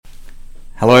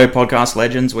Hello, podcast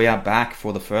legends. We are back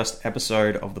for the first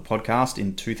episode of the podcast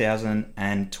in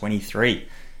 2023.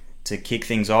 To kick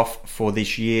things off for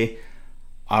this year,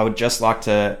 I would just like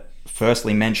to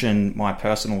firstly mention my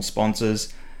personal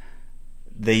sponsors.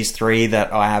 These three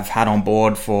that I have had on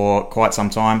board for quite some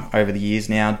time over the years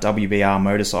now: WBR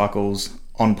Motorcycles,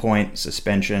 On Point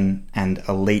Suspension, and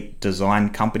Elite Design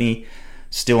Company.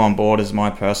 Still on board as my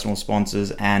personal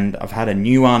sponsors, and I've had a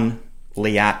new one,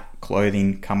 Liat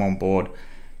Clothing, come on board.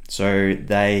 So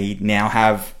they now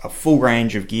have a full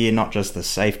range of gear, not just the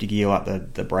safety gear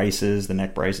like the braces, the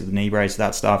neck braces, the knee brace,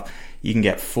 that stuff. You can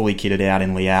get fully kitted out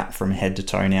in Liat from head to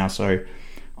toe now. So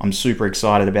I'm super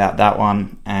excited about that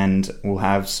one, and we'll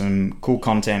have some cool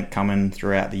content coming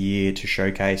throughout the year to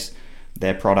showcase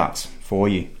their products for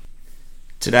you.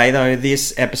 Today though,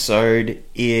 this episode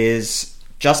is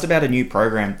just about a new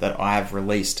program that I have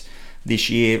released this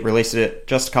year. Released it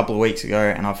just a couple of weeks ago,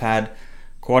 and I've had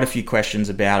quite a few questions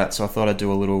about it, so I thought I'd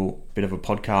do a little bit of a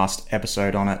podcast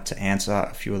episode on it to answer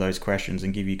a few of those questions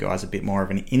and give you guys a bit more of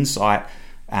an insight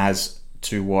as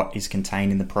to what is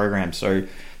contained in the program. So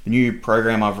the new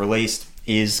program I've released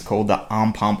is called the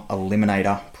Arm Pump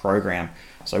Eliminator Program.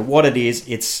 So what it is,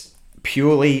 it's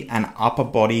purely an upper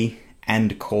body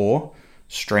and core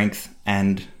strength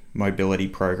and mobility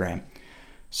program.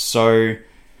 So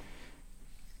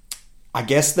I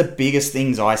guess the biggest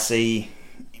things I see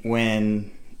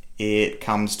when it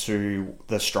comes to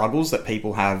the struggles that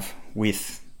people have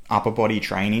with upper body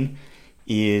training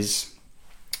is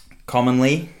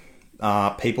commonly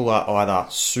people are either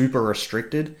super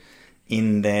restricted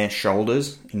in their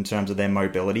shoulders in terms of their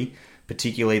mobility,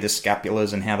 particularly the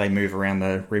scapulars and how they move around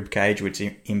the rib cage, which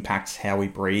impacts how we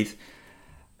breathe,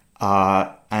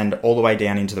 and all the way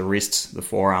down into the wrists, the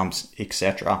forearms,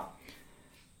 etc.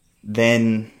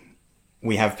 Then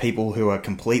we have people who are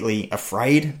completely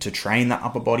afraid to train the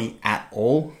upper body at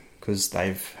all because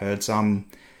they've heard some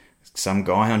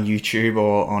guy on YouTube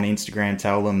or on Instagram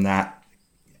tell them that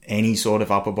any sort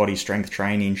of upper body strength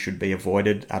training should be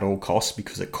avoided at all costs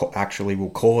because it actually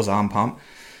will cause arm pump.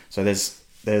 So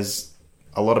there's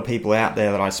a lot of people out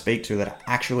there that I speak to that are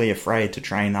actually afraid to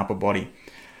train the upper body,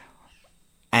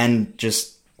 and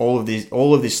just all of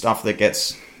this stuff that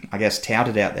gets, I guess,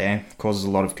 touted out there causes a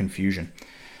lot of confusion.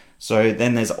 So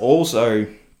then there's also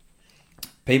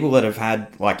people that have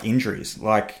had like injuries.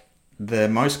 Like the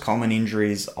most common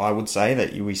injuries I would say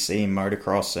that we see in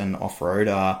motocross and off-road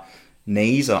are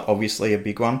knees are obviously a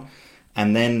big one.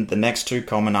 And then the next two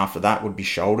common after that would be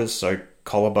shoulders. So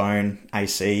collarbone,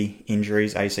 AC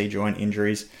injuries, AC joint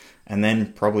injuries, and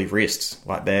then probably wrists.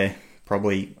 Like they're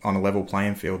probably on a level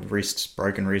playing field. Wrists,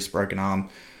 broken arm,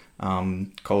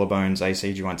 collarbones,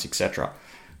 AC joints, etc.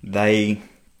 They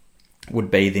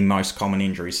would be the most common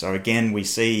injury. So again, we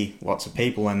see lots of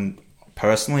people, and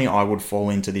personally I would fall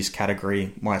into this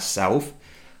category myself,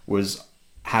 was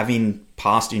having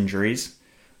past injuries.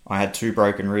 I had 2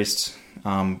 broken wrists,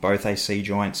 both AC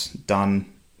joints, done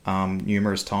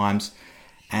numerous times,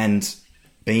 and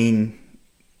being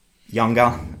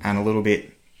younger and a little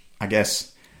bit, I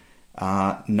guess,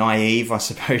 naive, I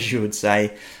suppose you would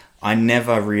say, I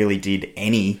never really did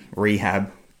any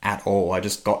rehab at all. I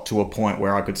just got to a point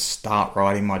where I could start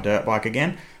riding my dirt bike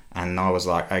again, and I was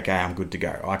like, okay, I'm good to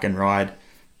go. I can ride.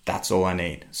 That's all I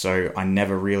need. So I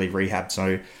never really rehabbed.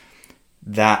 So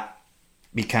that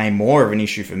became more of an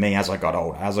issue for me as I got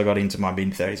older. As I got into my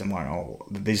mid-30s, I'm like, oh,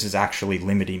 this is actually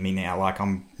limiting me now. Like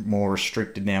I'm more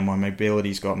restricted now. My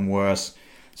mobility's gotten worse.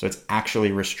 So it's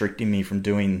actually restricting me from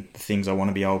doing the things I want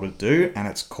to be able to do, and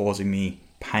it's causing me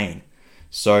pain.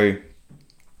 So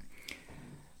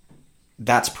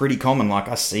that's pretty common. Like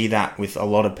I see that with a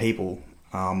lot of people.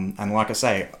 And like I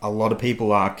say, a lot of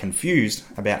people are confused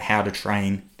about how to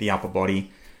train the upper body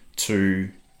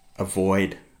to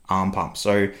avoid arm pump.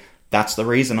 So that's the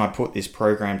reason I put this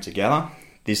program together.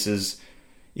 This is,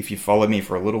 if you follow me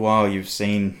for a little while, you've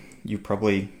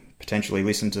probably potentially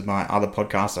listened to my other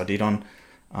podcasts I did on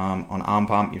arm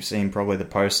pump. You've seen probably the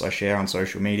posts I share on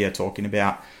social media talking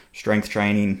about strength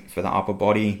training for the upper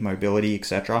body, mobility,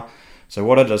 etc. So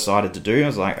what I decided to do, I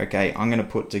was like, okay, I'm going to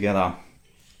put together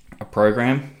a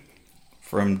program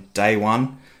from day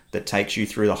one that takes you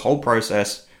through the whole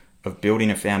process of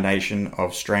building a foundation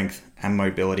of strength and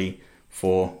mobility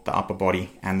for the upper body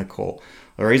and the core.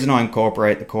 The reason I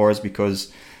incorporate the core is because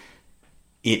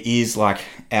it is like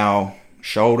our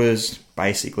shoulders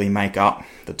basically make up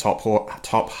the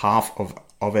top half of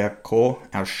our core,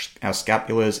 our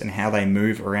scapulars, and how they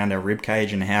move around our rib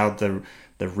cage, and how the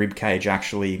rib cage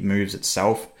actually moves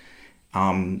itself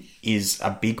is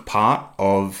a big part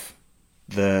of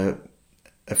the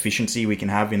efficiency we can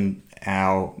have in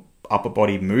our upper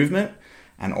body movement,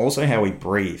 and also how we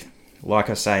breathe. Like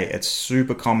I say, it's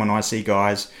super common. I see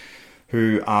guys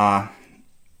who are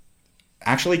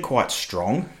actually quite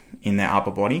strong in their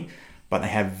upper body, but they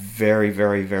have very,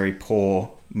 very, very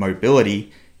poor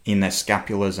mobility in their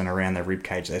scapulars and around their rib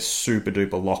cage. They're super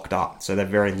duper locked up. So they're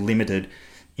very limited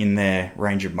in their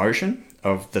range of motion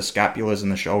of the scapulars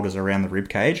and the shoulders around the rib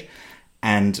cage.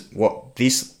 And what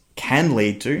this can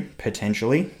lead to,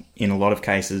 potentially, in a lot of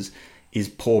cases, is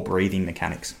poor breathing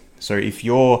mechanics. So if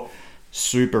you're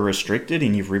super restricted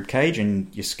in your rib cage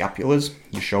and your scapulars,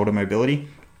 your shoulder mobility,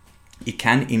 it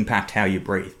can impact how you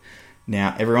breathe.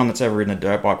 Now, everyone that's ever ridden a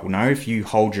dirt bike will know if you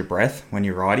hold your breath when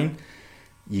you're riding,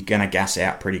 you're going to gas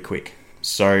out pretty quick.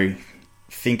 So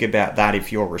think about that.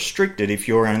 If you're restricted, if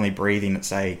you're only breathing at,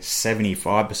 say,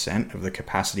 75% of the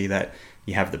capacity that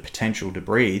you have the potential to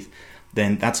breathe,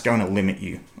 then that's going to limit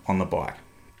you on the bike.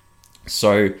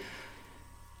 So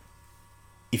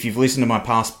if you've listened to my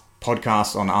past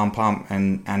podcasts on arm pump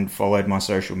and followed my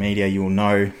social media, you'll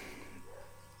know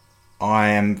I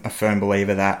am a firm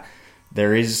believer that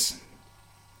there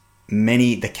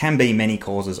can be many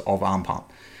causes of arm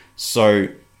pump. So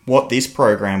what this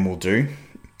program will do,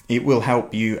 it will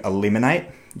help you eliminate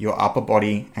your upper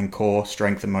body and core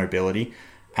strength and mobility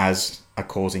as a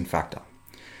causing factor.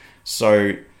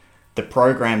 So the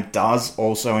program does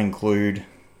also include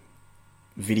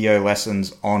video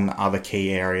lessons on other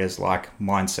key areas like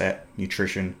mindset,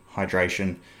 nutrition,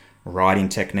 hydration, riding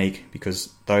technique,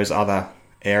 because those other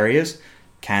areas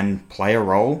can play a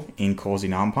role in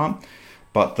causing arm pump.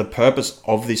 But the purpose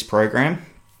of this program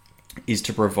is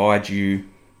to provide you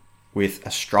with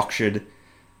a structured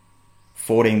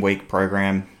 14-week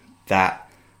program that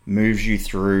moves you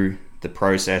through the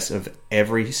process of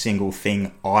every single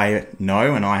thing I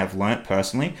know and I have learnt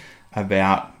personally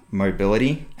about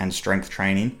mobility and strength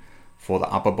training for the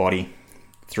upper body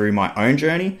through my own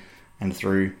journey and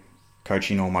through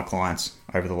coaching all my clients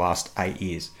over the last 8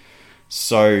 years.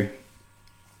 So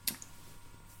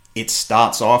it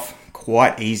starts off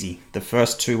quite easy. The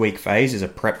first 2-week phase is a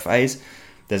prep phase.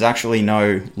 There's actually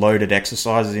no loaded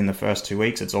exercises in the first 2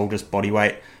 weeks. It's all just body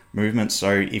weight movements.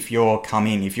 So if you're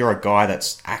a guy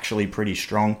that's actually pretty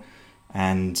strong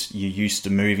and you're used to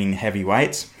moving heavy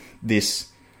weights, the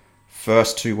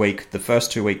first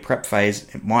 2-week prep phase,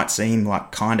 it might seem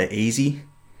like kind of easy,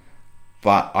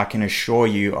 but I can assure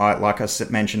you, like I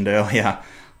mentioned earlier,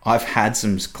 I've had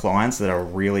some clients that are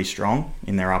really strong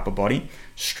in their upper body.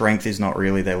 Strength is not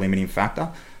really their limiting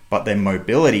factor, but their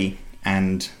mobility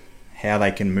and how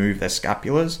they can move their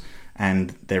scapulars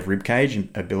and their rib cage and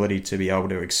ability to be able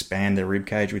to expand their rib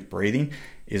cage with breathing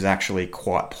is actually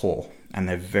quite poor. And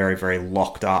they're very, very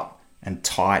locked up and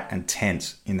tight and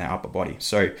tense in their upper body.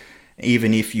 So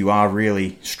even if you are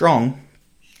really strong,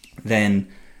 then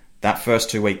that first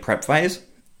 2-week prep phase,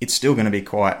 it's still going to be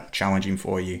quite challenging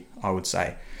for you, I would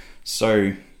say.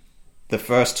 So the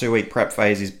first 2-week prep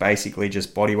phase is basically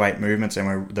just body weight movements,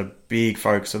 and the big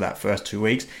focus of that first 2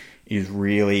 weeks is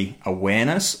really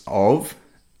awareness of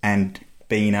and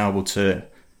being able to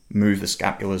move the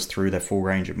scapulars through their full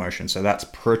range of motion. So that's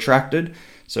protracted.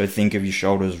 So think of your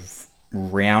shoulders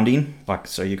rounding,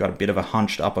 so you've got a bit of a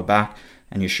hunched upper back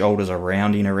and your shoulders are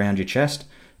rounding around your chest,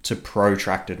 to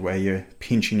protracted, where you're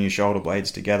pinching your shoulder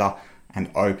blades together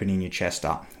and opening your chest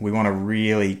up. We want to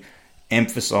really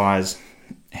emphasize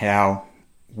how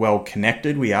well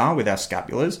connected we are with our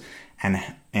scapulars and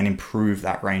improve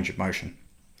that range of motion.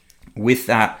 With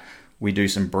that, we do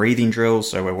some breathing drills.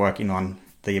 So we're working on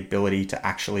the ability to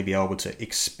actually be able to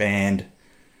expand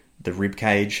the rib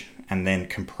cage and then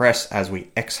compress as we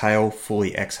exhale,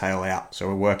 fully exhale out. So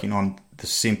we're working on the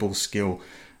simple skill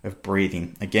of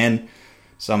breathing. Again,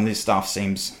 some of this stuff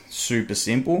seems super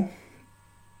simple,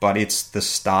 but it's the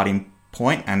starting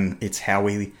point and it's how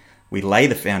we lay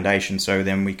the foundation, so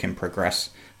then we can progress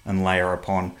and layer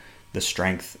upon the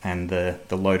strength and the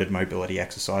loaded mobility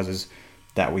exercises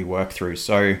that we work through.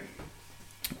 So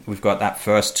we've got that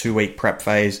first 2-week prep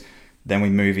phase, then we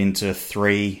move into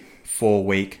 3-4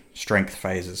 week strength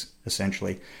phases,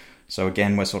 essentially. So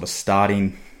again, we're sort of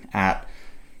starting at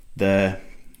the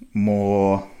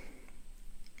more,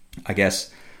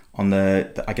 on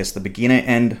the beginner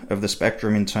end of the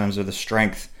spectrum in terms of the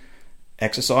strength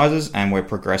exercises, and we're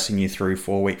progressing you through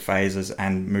 4-week phases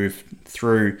and move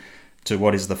through to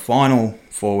what is the final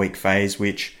 4-week phase,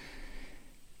 which,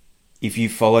 if you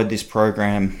followed this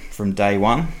program from day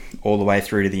one all the way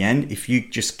through to the end, if you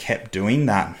just kept doing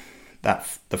the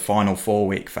final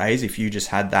 4-week phase, if you just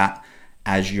had that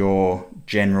as your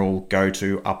general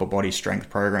go-to upper body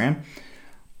strength program,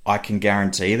 I can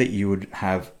guarantee that you would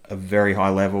have a very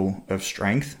high level of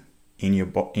strength in your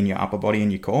upper body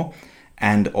and your core,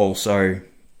 and also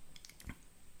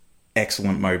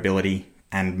excellent mobility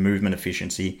and movement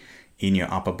efficiency in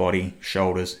your upper body,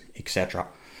 shoulders, etc.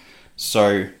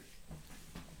 So,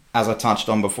 as I touched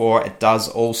on before, it does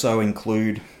also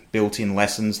include built-in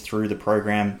lessons through the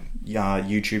program,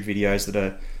 YouTube videos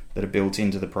that are built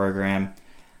into the program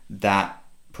that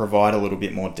provide a little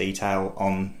bit more detail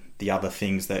on the other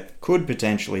things that could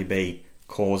potentially be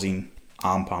causing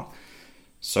arm pump.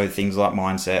 So things like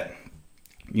mindset,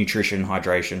 nutrition,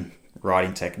 hydration,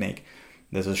 riding technique.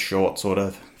 There's a short sort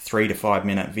of 3 to 5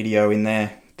 minute video in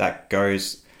there that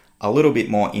goes a little bit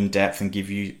more in depth and give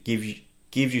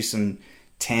you some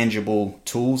tangible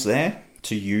tools there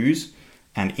to use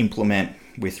and implement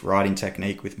with riding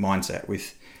technique, with mindset,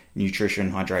 with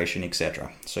nutrition, hydration,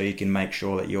 etc. So you can make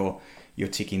sure that you're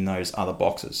ticking those other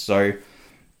boxes. So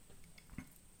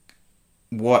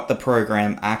what the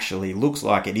program actually looks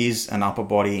like, it is an upper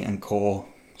body and core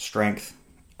strength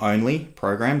only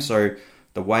program. So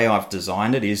the way I've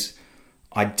designed it is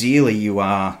ideally you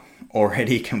are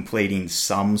already completing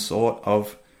some sort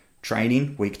of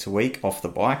training week to week off the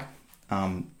bike.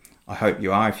 I hope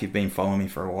you are, if you've been following me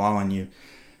for a while and you've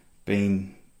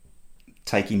been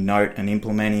taking note and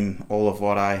implementing all of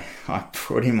what I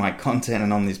put in my content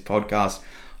and on this podcast.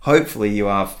 Hopefully you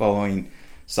are following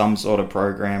some sort of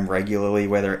program regularly,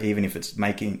 even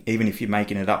if you're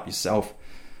making it up yourself.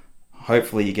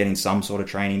 Hopefully you're getting some sort of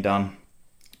training done.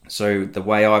 So the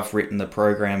way I've written the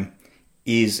program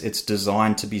is it's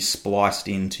designed to be spliced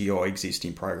into your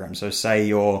existing program. So say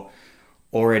you're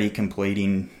already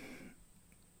completing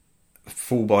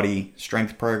full body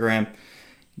strength program,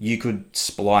 you could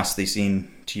splice this in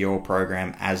to your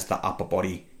program as the upper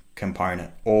body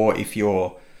component. Or if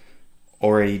you're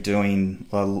already doing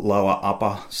a lower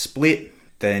upper split,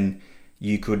 then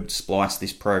you could splice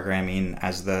this program in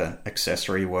as the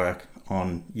accessory work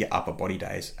on your upper body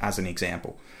days, as an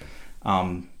example.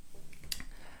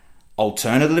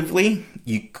 Alternatively,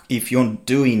 if you're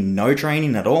doing no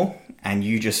training at all and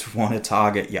you just want to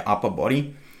target your upper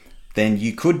body, then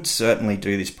you could certainly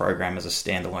do this program as a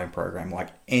standalone program. Like,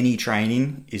 any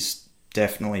training is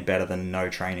definitely better than no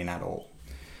training at all.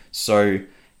 So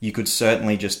you could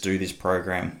certainly just do this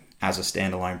program as a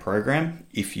standalone program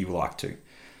if you like to.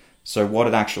 So what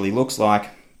it actually looks like,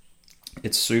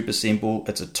 it's super simple.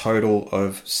 It's a total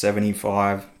of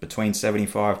between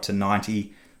 75 to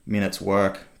 90 minutes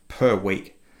work per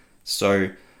week. So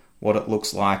what it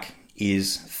looks like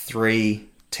is 3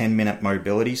 10-minute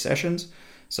mobility sessions.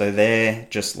 So they're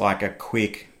just like a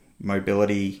quick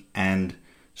mobility and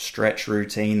stretch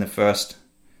routine. The first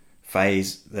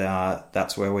phase,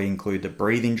 that's where we include the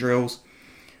breathing drills.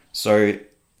 So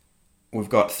we've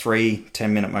got 3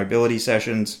 10-minute mobility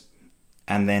sessions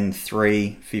and then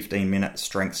 3 15-minute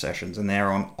strength sessions, and they're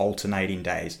on alternating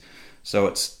days. So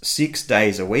it's 6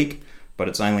 days a week, but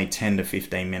it's only 10 to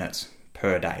 15 minutes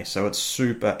per day. So it's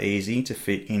super easy to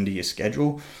fit into your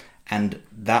schedule, and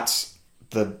that's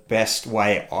the best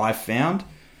way I've found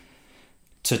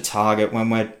to target when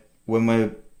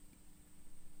we're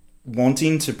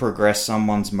wanting to progress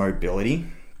someone's mobility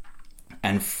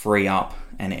and free up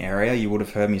an area. You would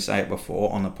have heard me say it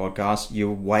before on the podcast.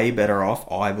 You're way better off,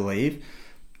 I believe,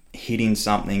 hitting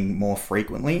something more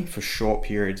frequently for short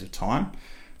periods of time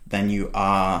than you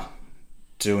are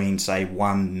doing, say,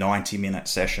 one 90-minute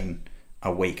session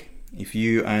a week. If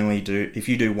you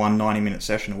do one 90-minute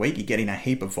session a week, you're getting a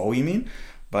heap of volume in,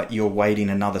 but you're waiting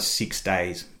another 6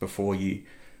 days before you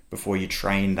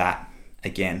train that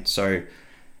again. So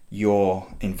your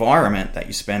environment that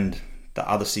you spend the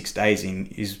other 6 days in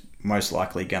is most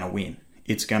likely going to win.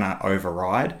 It's going to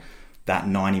override that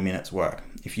 90 minutes work.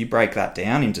 If you break that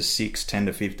down into 6, 10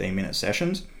 to 15 minute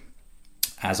sessions,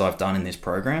 as I've done in this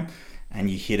program, and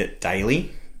you hit it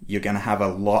daily, you're going to have a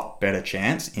lot better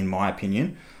chance, in my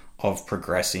opinion, of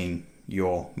progressing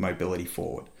your mobility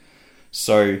forward.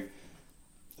 So,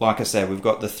 like I said, we've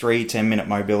got the 3 10-minute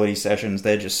mobility sessions.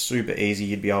 They're just super easy.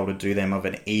 You'd be able to do them of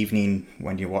an evening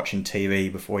when you're watching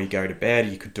TV before you go to bed.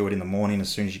 You could do it in the morning as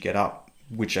soon as you get up,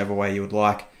 whichever way you would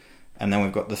like. And then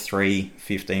we've got the 3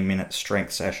 15-minute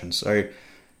strength sessions. So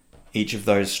each of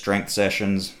those strength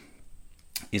sessions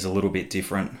is a little bit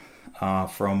different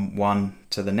from one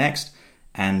to the next,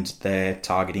 and they're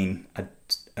targeting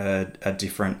a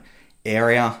different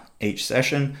area each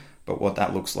session. But what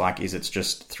that looks like is it's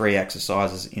just 3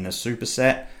 exercises in a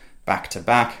superset back to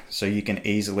back, so you can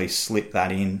easily slip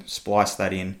that in, splice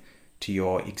that in to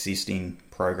your existing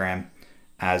program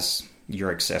as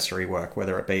your accessory work,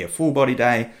 whether it be a full body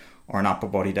day or an upper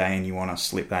body day, and you want to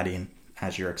slip that in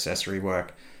as your accessory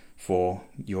work for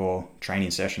your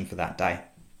training session for that day.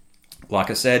 Like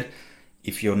I said,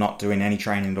 if you're not doing any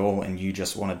training at all and you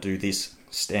just want to do this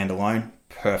standalone,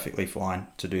 perfectly fine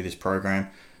to do this program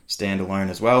standalone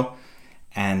as well.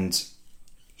 And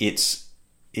it's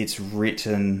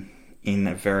written in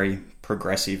a very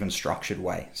progressive and structured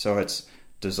way. So it's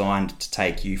designed to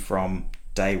take you from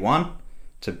day one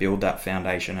to build that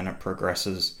foundation, and it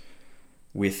progresses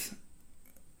with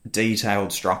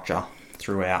detailed structure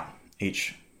throughout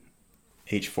each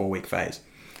 4-week phase.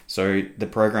 So the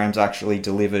program's actually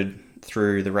delivered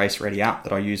through the Race Ready app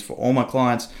that I use for all my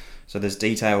clients. So there's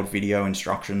detailed video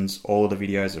instructions. All of the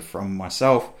videos are from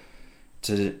myself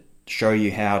to show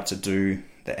you how to do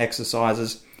the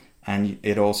exercises, and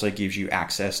it also gives you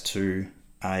access to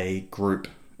a group,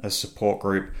 a support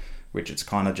group, which it's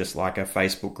kind of just like a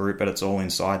Facebook group, but it's all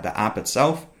inside the app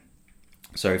itself.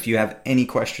 So if you have any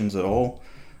questions at all,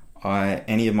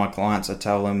 any of my clients, I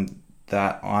tell them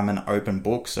that I'm an open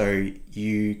book, so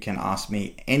you can ask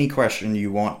me any question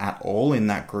you want at all in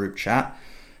that group chat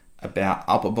about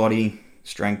upper body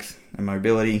strength and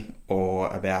mobility, or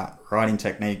about riding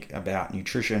technique, about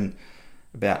nutrition,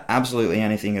 about absolutely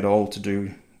anything at all to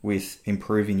do with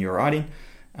improving your riding,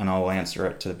 and I'll answer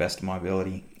it to the best of my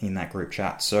ability in that group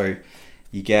chat. So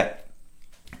you get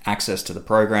access to the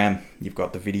program, you've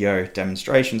got the video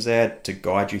demonstrations there to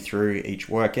guide you through each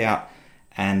workout,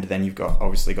 and then you've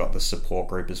obviously got the support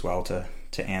group as well to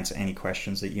answer any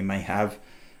questions that you may have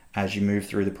as you move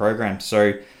through the program.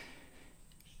 So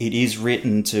it is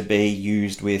written to be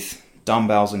used with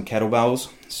dumbbells and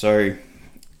kettlebells, so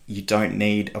you don't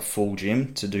need a full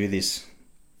gym to do this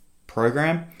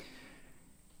program.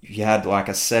 If you had like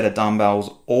a set of dumbbells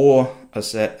or a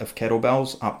set of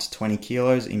kettlebells up to 20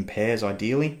 kilos in pairs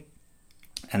ideally,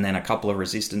 and then a couple of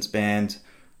resistance bands,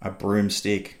 a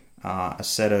broomstick, a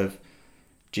set of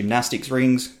gymnastics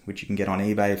rings, which you can get on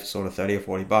eBay for sort of 30 or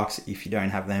 40 bucks. If you don't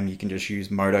have them, you can just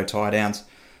use Moto tie downs.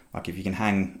 Like if you can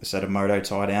hang a set of Moto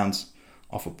tie downs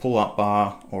off a pull-up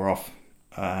bar or off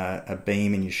a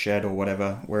beam in your shed or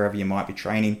whatever, wherever you might be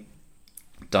training,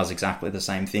 does exactly the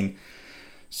same thing.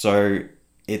 So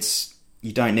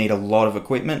you don't need a lot of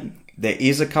equipment. There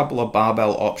is a couple of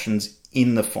barbell options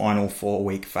in the final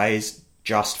 4-week phase,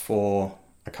 just for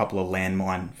a couple of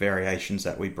landmine variations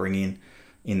that we bring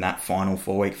in that final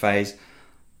 4-week phase.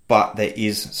 But there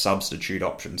is substitute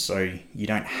options, so you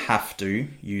don't have to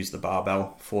use the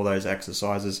barbell for those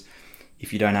exercises.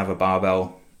 If you don't have a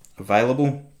barbell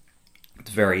available,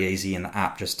 it's very easy in the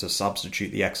app just to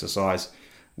substitute the exercise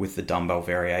with the dumbbell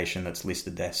variation that's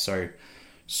listed there. So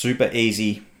super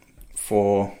easy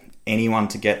for anyone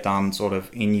to get done sort of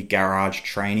in your garage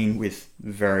training with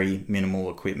very minimal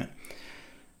equipment.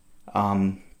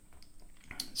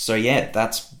 So yeah,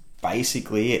 that's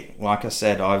basically it. Like I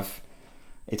said,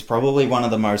 it's probably one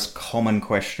of the most common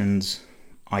questions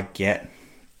I get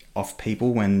off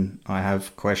people when I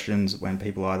have questions, when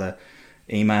people either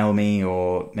email me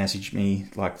or message me,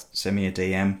 like send me a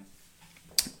DM,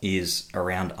 is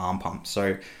around arm pump.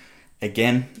 So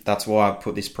again, that's why I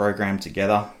put this program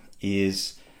together,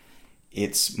 is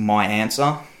it's my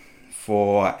answer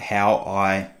for how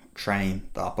I train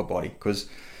the upper body, because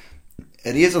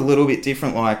it is a little bit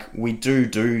different. Like we do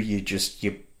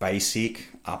your basic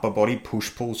upper body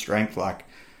push-pull strength, like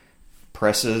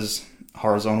presses,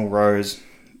 horizontal rows,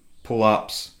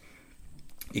 pull-ups,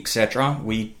 etc.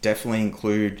 We definitely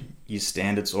include your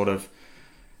standard sort of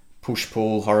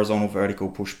push-pull, horizontal, vertical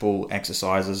push-pull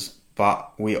exercises,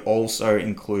 but we also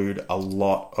include a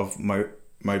lot of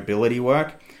mobility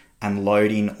work and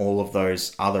loading all of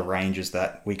those other ranges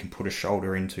that we can put a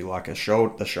shoulder into. Like the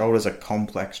shoulder is a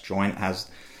complex joint, has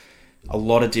a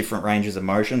lot of different ranges of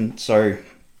motion. So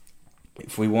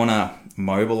if we want to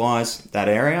mobilize that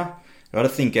area, you've got to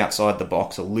think outside the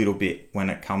box a little bit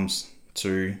when it comes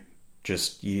to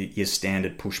just your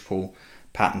standard push-pull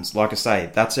patterns. Like I say,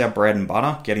 that's our bread and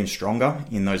butter, getting stronger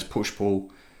in those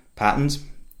push-pull patterns.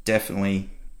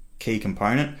 Definitely key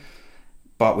component.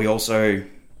 But we also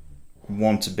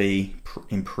want to be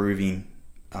improving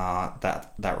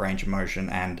that range of motion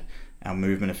and our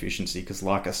movement efficiency, because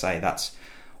like I say, that's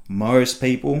most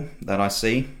people that I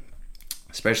see,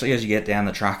 especially as you get down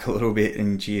the track a little bit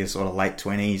into your sort of late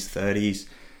 20s, 30s,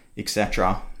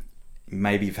 etc.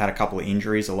 Maybe you've had a couple of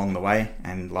injuries along the way,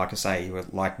 and like I say, you were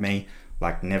like me,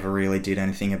 like never really did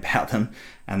anything about them,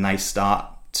 and they start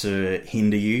to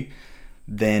hinder you.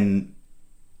 Then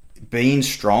being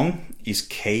strong is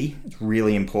key. It's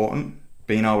really important.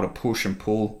 Being able to push and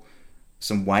pull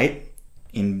some weight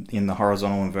in the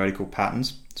horizontal and vertical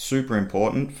patterns, super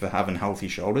important for having healthy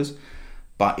shoulders.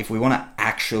 But if we want to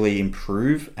actually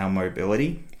improve our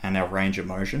mobility and our range of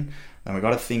motion, then we've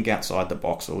got to think outside the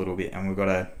box a little bit, and we've got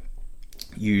to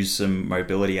use some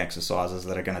mobility exercises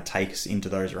that are going to take us into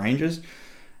those ranges.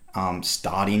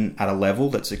 starting at a level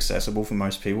that's accessible for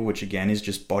most people, which again is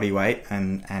just body weight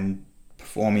and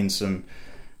performing some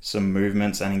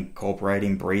movements and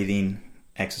incorporating breathing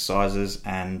exercises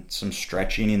and some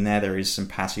stretching in there. There is some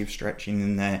passive stretching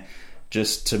in there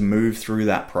just to move through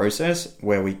that process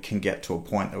where we can get to a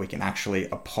point that we can actually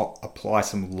apply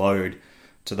some load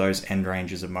to those end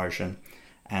ranges of motion.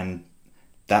 And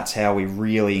that's how we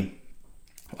really,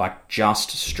 like,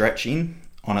 just stretching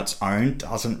on its own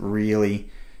doesn't really,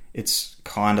 it's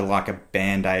kind of like a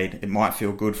band-aid. It might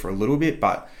feel good for a little bit,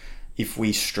 but if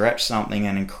we stretch something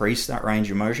and increase that range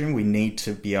of motion, we need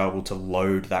to be able to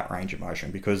load that range of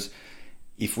motion, because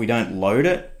if we don't load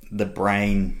it, the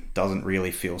brain doesn't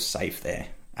really feel safe there.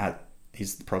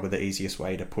 Is probably the easiest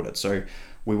way to put it. So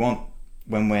we want,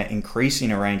 when we're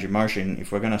increasing a range of motion,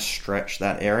 if we're going to stretch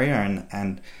that area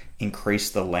and increase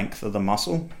the length of the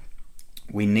muscle,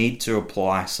 we need to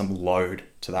apply some load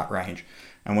to that range.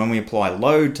 And when we apply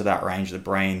load to that range, the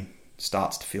brain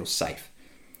starts to feel safe.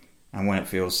 And when it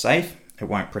feels safe, it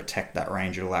won't protect that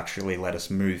range. It'll actually let us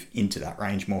move into that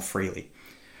range more freely.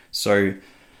 So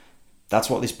that's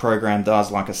what this program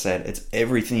does. Like I said, it's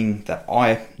everything that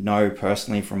I know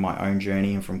personally from my own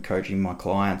journey and from coaching my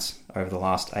clients over the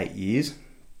last 8 years,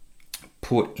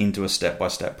 put into a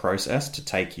step-by-step process to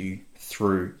take you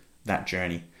through that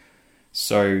journey.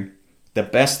 So the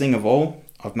best thing of all,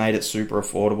 I've made it super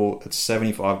affordable. It's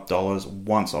 $75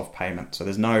 once off payment. So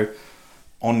there's no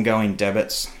ongoing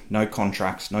debits, no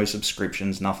contracts, no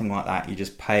subscriptions, nothing like that. You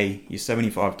just pay your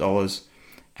 $75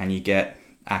 and you get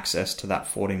access to that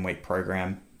 14-week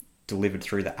program delivered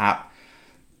through the app.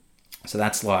 So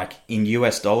that's like, in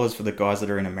US dollars, for the guys that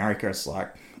are in America, it's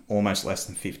like almost less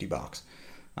than $50,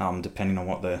 depending on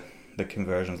what the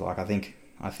conversion's like. I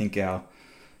think our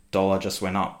dollar just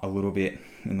went up a little bit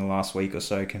in the last week or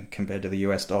so compared to the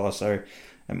US dollar, so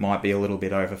it might be a little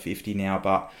bit over 50 now,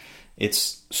 but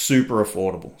it's super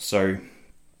affordable. So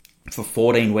for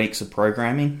 14 weeks of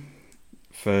programming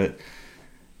for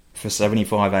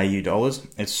 75 AU dollars,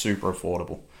 it's super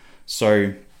affordable.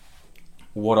 So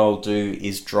what I'll do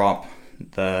is drop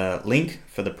the link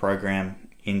for the program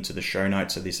into the show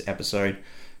notes of this episode.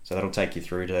 So that'll take you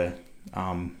through to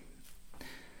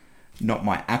not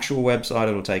my actual website,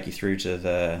 it'll take you through to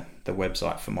the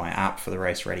website for my app, for the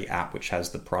Race Ready app, which has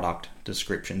the product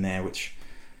description there, which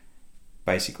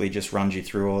basically just runs you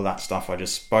through all that stuff I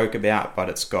just spoke about, but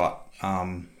it's got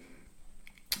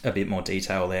a bit more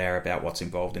detail there about what's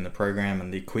involved in the program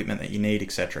and the equipment that you need,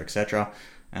 etc.,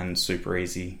 and super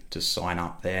easy to sign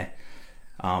up there.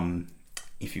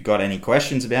 If you've got any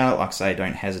questions about it, like I say,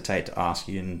 don't hesitate to ask.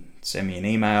 You can send me an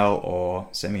email or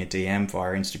send me a DM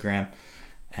via Instagram,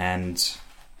 and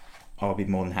I'll be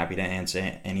more than happy to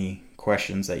answer any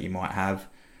questions that you might have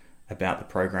about the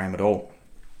program at all.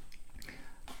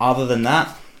 Other than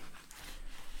that,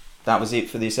 that was it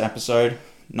for this episode.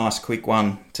 Nice quick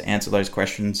one to answer those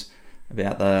questions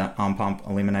about the Arm Pump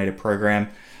Eliminator program.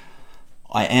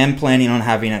 I am planning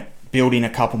on building a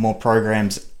couple more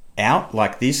programs out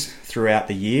like this throughout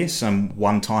the year, some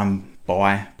one-time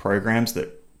buy programs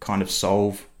that kind of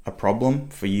solve a problem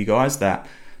for you guys, that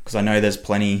because I know there's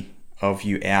plenty of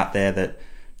you out there that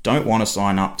don't want to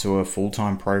sign up to a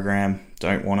full-time program,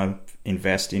 don't want to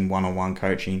invest in one-on-one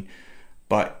coaching,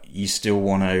 but you still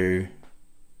want to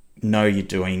know you're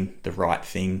doing the right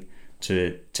thing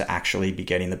to actually be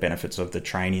getting the benefits of the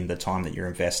training, the time that you're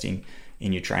investing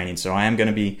in your training. So I am going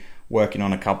to be working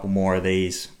on a couple more of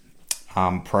these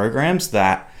programs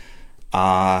that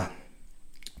are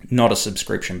not a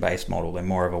subscription-based model. They're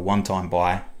more of a one-time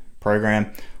buy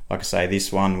program. Like I say,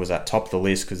 this one was at top of the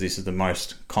list because this is the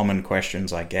most common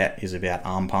questions I get is about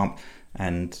arm pump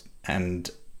and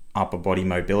upper body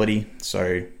mobility.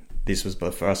 So this was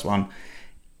the first one.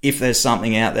 If there's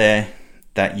something out there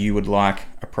that you would like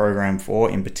a program for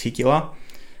in particular,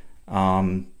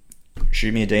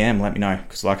 shoot me a DM, let me know.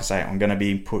 Because like I say, I'm going to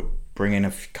be bringing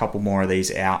a couple more of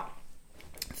these out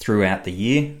throughout the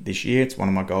year. This year, it's one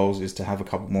of my goals is to have a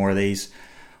couple more of these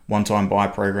one-time buy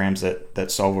programs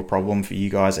that solve a problem for you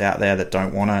guys out there that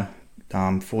don't want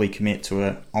to fully commit to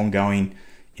an ongoing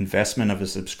investment of a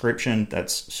subscription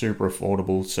that's super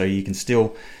affordable, so you can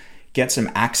still get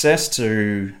some access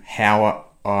to how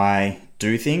I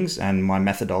do things and my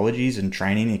methodologies and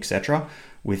training, etc.,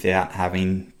 without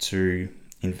having to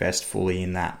invest fully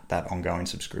in that ongoing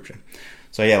subscription.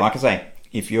 So yeah, like I say,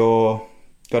 if you're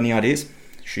got any ideas,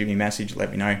 shoot me a message, let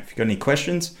me know. If you've got any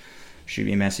questions, shoot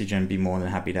me a message and be more than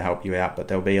happy to help you out. But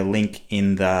there'll be a link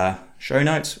in the show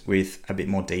notes with a bit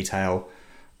more detail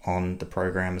on the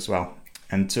program as well.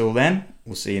 Until then,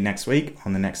 we'll see you next week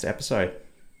on the next episode.